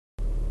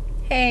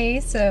Hey,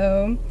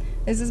 so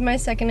this is my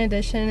second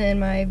edition in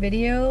my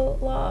video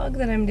log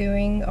that I'm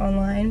doing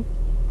online.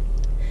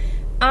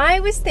 I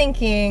was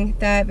thinking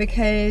that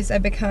because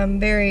I've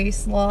become very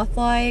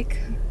sloth-like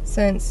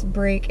since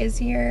break is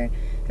here,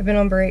 I've been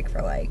on break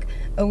for like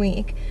a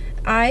week,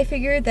 I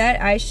figured that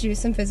I should do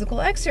some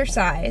physical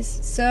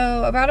exercise.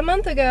 So about a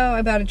month ago,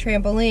 I bought a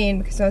trampoline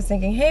because I was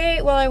thinking,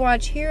 hey, while I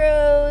watch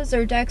Heroes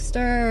or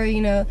Dexter or,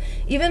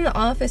 even The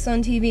Office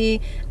on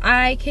TV,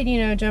 I could,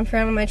 jump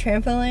around on my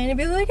trampoline and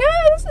be like,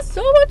 oh, this is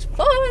so much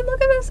fun.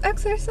 Look at this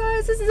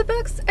exercise. This is the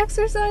best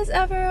exercise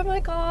ever. Oh my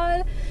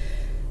God.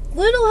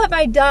 Little have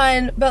I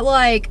done, but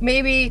like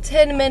maybe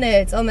 10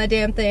 minutes on that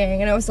damn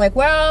thing. And I was like,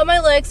 wow, my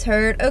legs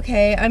hurt.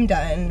 Okay, I'm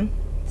done.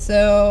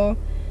 So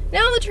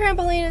now the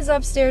trampoline is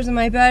upstairs in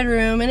my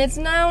bedroom, and it's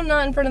now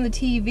not in front of the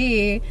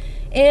TV,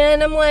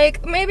 and I'm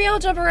like, maybe I'll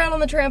jump around on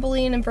the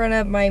trampoline in front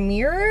of my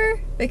mirror,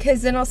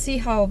 because then I'll see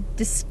how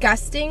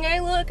disgusting I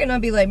look, and I'll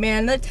be like,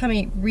 man, that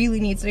tummy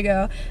really needs to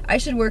go. I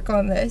should work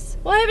on this.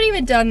 Well, I haven't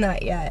even done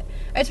that yet.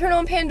 I turn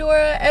on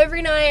Pandora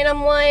every night, and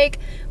I'm like,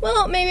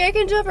 well, maybe I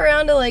can jump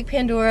around to, like,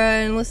 Pandora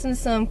and listen to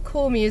some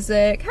cool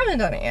music. Haven't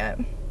done it yet.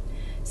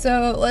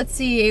 So, let's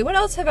see, what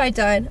else have I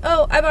done?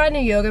 Oh, I bought a new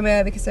yoga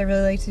mat, because I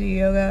really like to do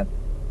yoga.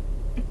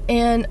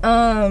 And,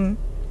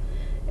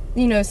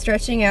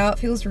 stretching out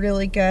feels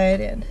really good,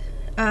 and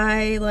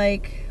I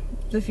like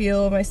the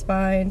feel of my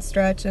spine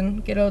stretch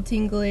and get all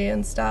tingly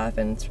and stuff,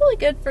 and it's really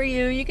good for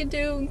you. You can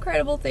do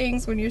incredible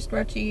things when you're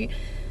stretchy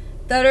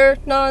that are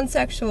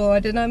non-sexual. I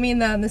did not mean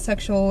that in the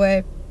sexual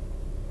way.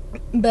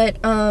 But,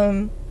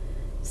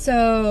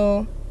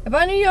 so I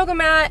bought a new yoga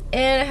mat,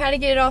 and I had to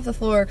get it off the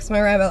floor because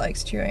my rabbit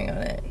likes chewing on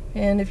it.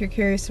 And if you're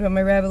curious about what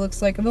my rabbit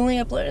looks like, I've only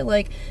uploaded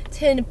like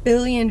 10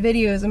 billion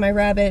videos of my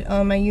rabbit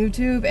on my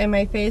YouTube and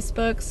my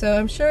Facebook, so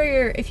I'm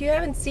sure if you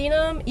haven't seen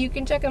them, you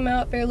can check them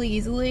out fairly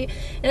easily.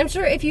 And I'm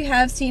sure if you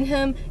have seen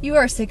him, you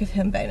are sick of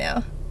him by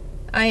now.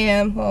 I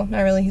am. Well,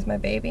 not really, he's my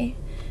baby.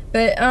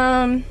 But,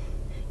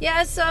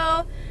 yeah,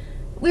 so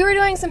we were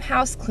doing some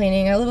house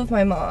cleaning. I live with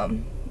my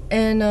mom.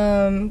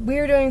 And we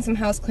were doing some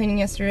house cleaning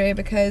yesterday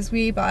because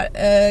we bought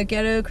a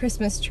ghetto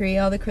Christmas tree.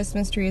 All the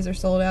Christmas trees are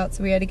sold out,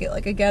 so we had to get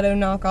like a ghetto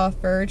knockoff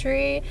fir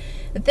tree.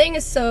 The thing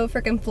is so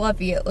freaking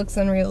fluffy, it looks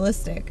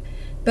unrealistic.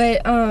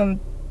 But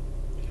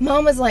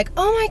Mom was like,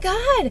 oh my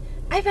God,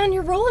 I found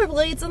your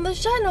rollerblades on the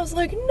shed. And I was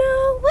like,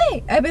 no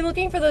way. I've been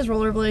looking for those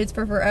rollerblades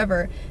for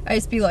forever. I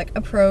used to be like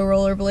a pro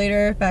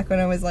rollerblader back when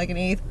I was like in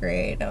 8th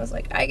grade. And I was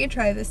like, I could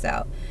try this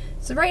out.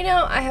 So right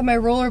now I have my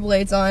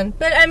rollerblades on,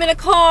 but I'm in a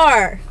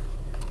car.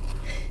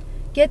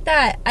 Get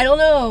that. I don't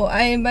know.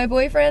 My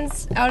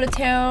boyfriend's out of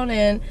town,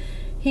 and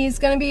he's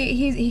gonna be,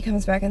 he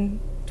comes back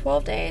in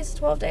 12 days.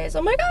 Oh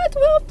my God,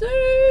 12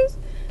 days.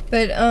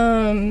 But,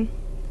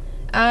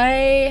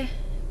 I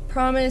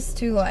promise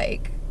to,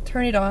 like,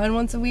 turn it on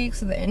once a week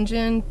so the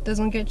engine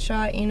doesn't get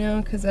shot,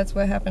 because that's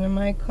what happened in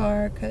my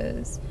car,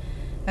 because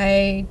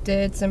I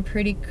did some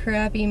pretty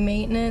crappy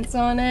maintenance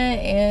on it,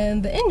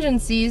 and the engine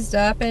seized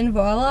up, and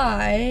voila,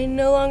 I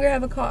no longer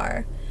have a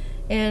car.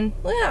 And,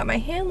 look at that, my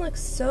hand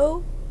looks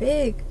so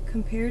big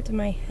compared to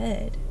my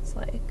head. It's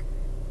like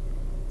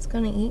it's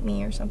gonna eat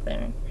me or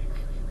something.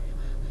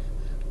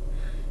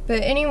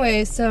 But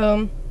anyway,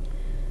 so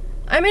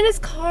I'm in his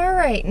car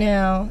right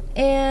now,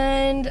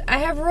 and I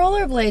have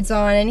rollerblades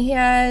on, and he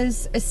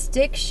has a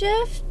stick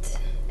shift,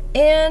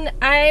 and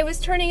I was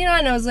turning it on,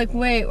 and I was like,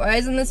 wait, why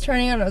isn't this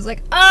turning on? I was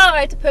like, oh,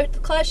 I have to put the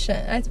clutch in.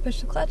 I have to push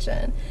the clutch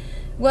in.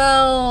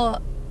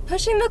 Well,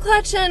 pushing the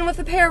clutch in with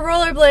a pair of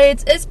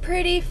rollerblades is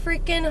pretty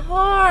freaking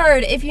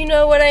hard, if you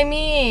know what I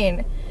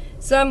mean.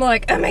 So I'm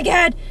like, oh my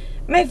God,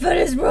 my foot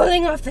is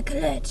rolling off the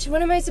clutch.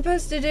 What am I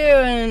supposed to do?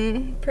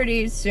 And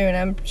pretty soon,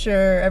 I'm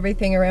sure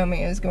everything around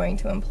me is going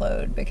to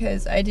implode,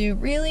 because I do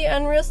really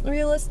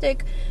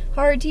unrealistic,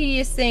 hard,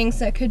 tedious things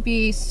that could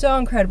be so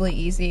incredibly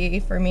easy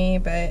for me,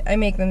 but I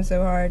make them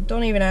so hard.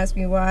 Don't even ask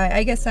me why.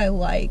 I guess I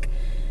like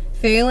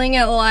failing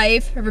at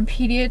life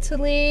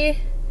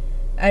repeatedly.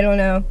 I don't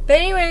know. But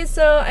anyway,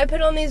 so I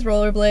put on these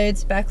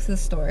rollerblades, back to the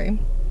story.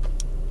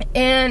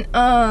 And,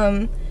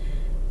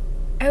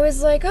 I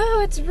was like,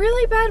 oh, it's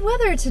really bad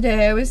weather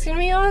today. I was gonna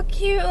be all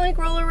cute, like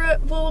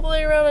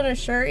rollerblade around in a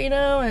shirt,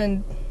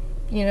 and,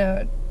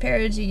 a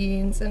pair of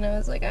jeans. And I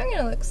was like, I'm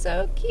gonna look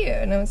so cute.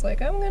 And I was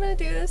like, I'm gonna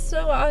do this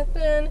so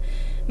often.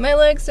 My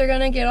legs are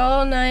gonna get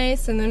all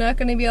nice, and they're not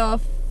gonna be all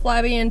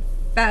flabby and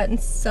fat and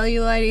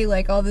cellulite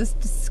like all this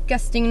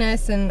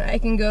disgustingness. And I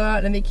can go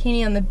out in a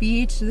bikini on the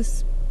beach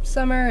this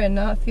summer and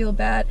not feel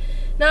bad.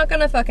 Not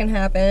gonna fucking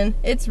happen.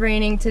 It's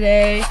raining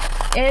today,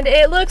 and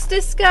it looks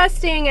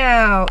disgusting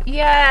out.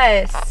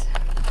 Yes.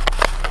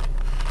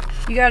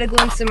 You got a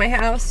glimpse of my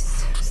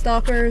house.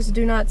 Stalkers,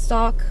 do not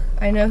stalk.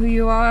 I know who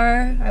you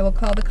are. I will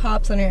call the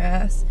cops on your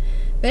ass.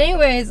 But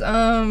anyways,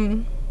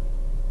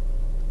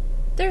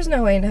 there's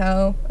no way in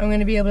hell I'm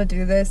gonna be able to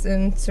do this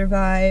and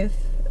survive.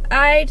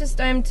 I'm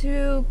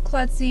too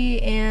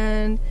klutzy,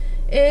 and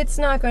it's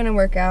not gonna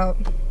work out.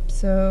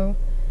 So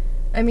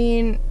I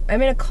mean,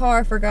 I'm in a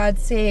car, for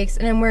God's sakes,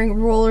 and I'm wearing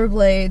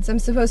rollerblades. I'm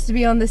supposed to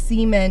be on the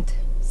cement.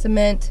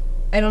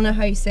 I don't know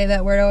how you say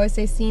that word. I always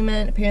say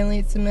cement. Apparently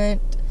it's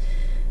cement.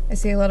 I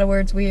say a lot of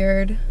words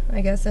weird.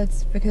 I guess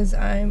that's because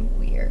I'm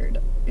weird.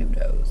 Who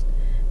knows?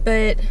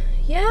 But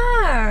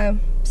yeah,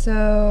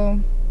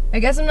 so I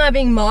guess I'm not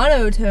being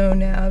monotone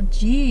now.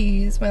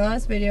 Jeez, my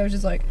last video was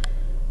just like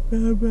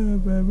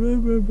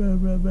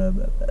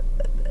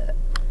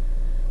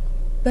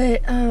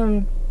but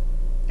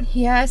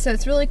yeah, so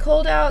it's really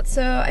cold out,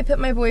 so I put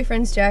my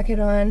boyfriend's jacket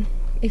on.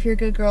 If you're a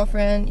good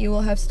girlfriend, you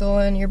will have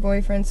stolen your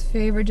boyfriend's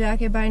favorite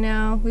jacket by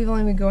now. We've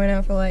only been going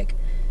out for like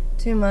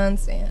 2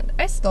 months, and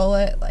I stole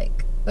it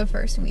like the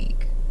first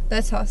week.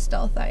 That's how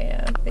stealth I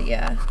am. But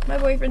yeah, my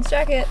boyfriend's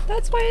jacket,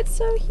 that's why it's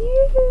so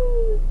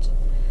huge.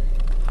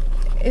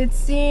 It's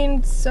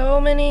seen so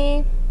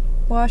many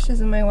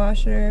washes in my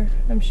washer.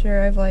 I'm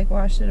sure I've like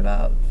washed it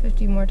about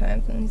 50 more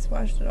times than he's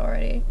washed it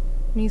already.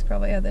 And he's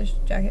probably had this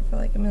jacket for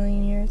like a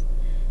million years.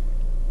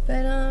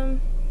 But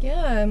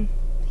yeah,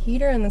 the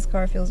heater in this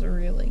car feels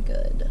really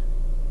good.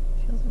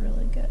 Feels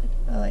really good.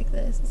 I like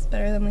this. It's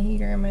better than the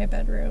heater in my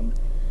bedroom,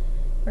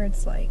 where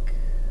it's like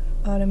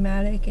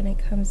automatic and it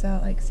comes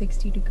out like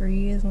 60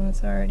 degrees when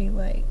it's already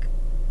like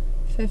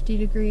 50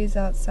 degrees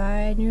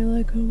outside, and you're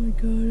like, oh my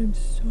god, I'm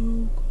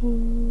so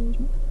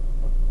cold.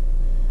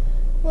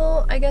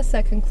 Well, I guess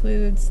that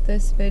concludes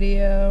this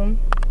video.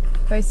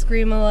 If I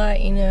scream a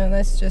lot, you know,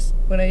 that's just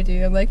what I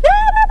do. I'm like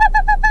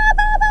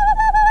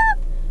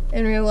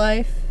in real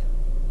life,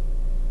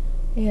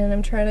 and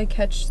I'm trying to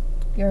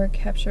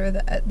capture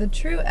the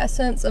true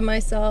essence of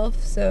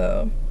myself,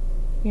 so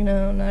you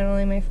know, not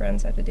only my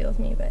friends have to deal with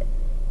me, but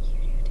you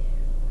do too.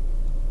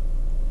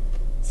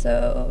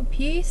 So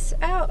peace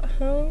out,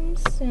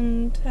 homes,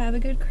 and have a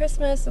good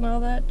Christmas and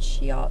all that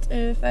shit.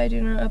 If I do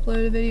not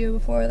upload a video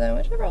before then,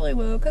 which I probably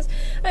will, because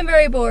I'm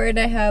very bored.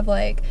 I have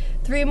like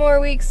 3 more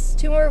weeks,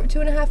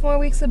 2.5 more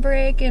weeks of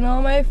break, and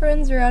all my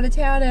friends are out of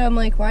town, and I'm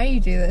like, why do you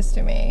do this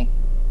to me?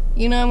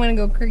 You know I'm gonna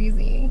go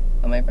crazy.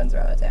 All my friends are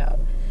out of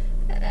town.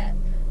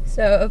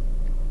 So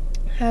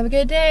have a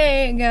good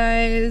day,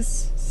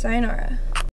 guys. Sayonara.